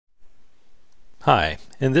Hi,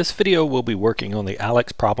 in this video we'll be working on the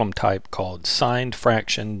ALEKS problem type called signed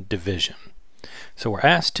fraction division. So we're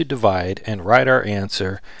asked to divide and write our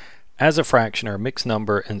answer as a fraction or mixed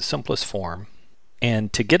number in simplest form.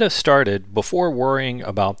 And to get us started, before worrying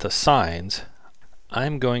about the signs,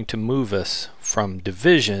 I'm going to move us from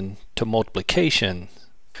division to multiplication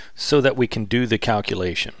so that we can do the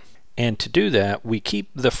calculation. And to do that, we keep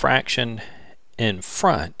the fraction in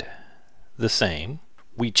front the same.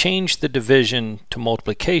 We change the division to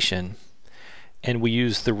multiplication, and we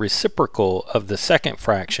use the reciprocal of the second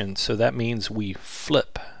fraction, so that means we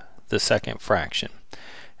flip the second fraction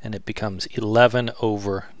and it becomes 11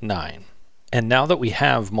 over 9. And now that we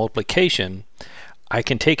have multiplication, I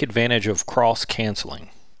can take advantage of cross canceling.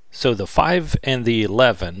 So the 5 and the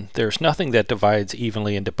 11, there's nothing that divides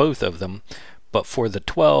evenly into both of them, but for the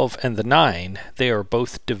 12 and the 9, they are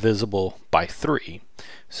both divisible by 3.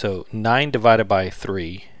 So 9 divided by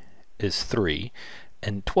 3 is 3,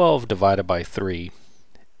 and 12 divided by 3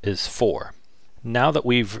 is 4. Now that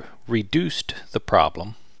we've reduced the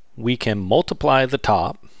problem, we can multiply the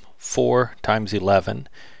top. 4 times 11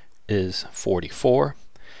 is 44,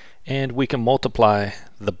 and we can multiply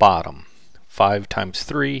the bottom. 5 times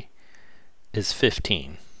 3 is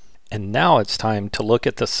 15. And now it's time to look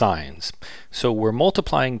at the signs. So we're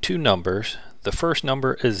multiplying two numbers. The first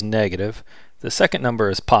number is negative. The second number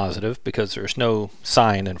is positive because there's no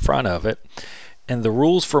sign in front of it. And the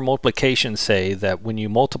rules for multiplication say that when you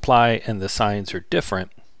multiply and the signs are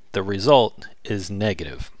different, the result is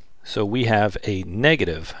negative. So we have a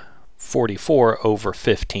negative 44 over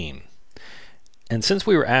 15. And since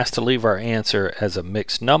we were asked to leave our answer as a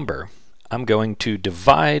mixed number, I'm going to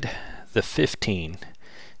divide the 15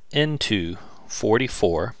 into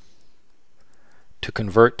 44 to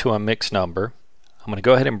convert to a mixed number. I'm going to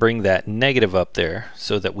go ahead and bring that negative up there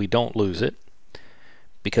so that we don't lose it,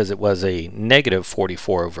 because it was a negative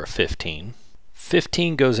 44 over 15.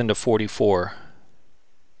 15 goes into 44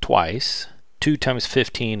 twice. 2 times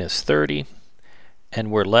 15 is 30,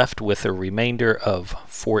 and we're left with a remainder of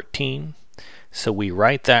 14. So we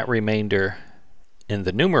write that remainder in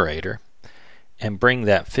the numerator and bring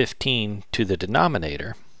that 15 to the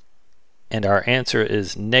denominator, and our answer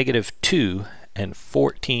is negative 2 and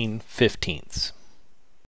 14/15.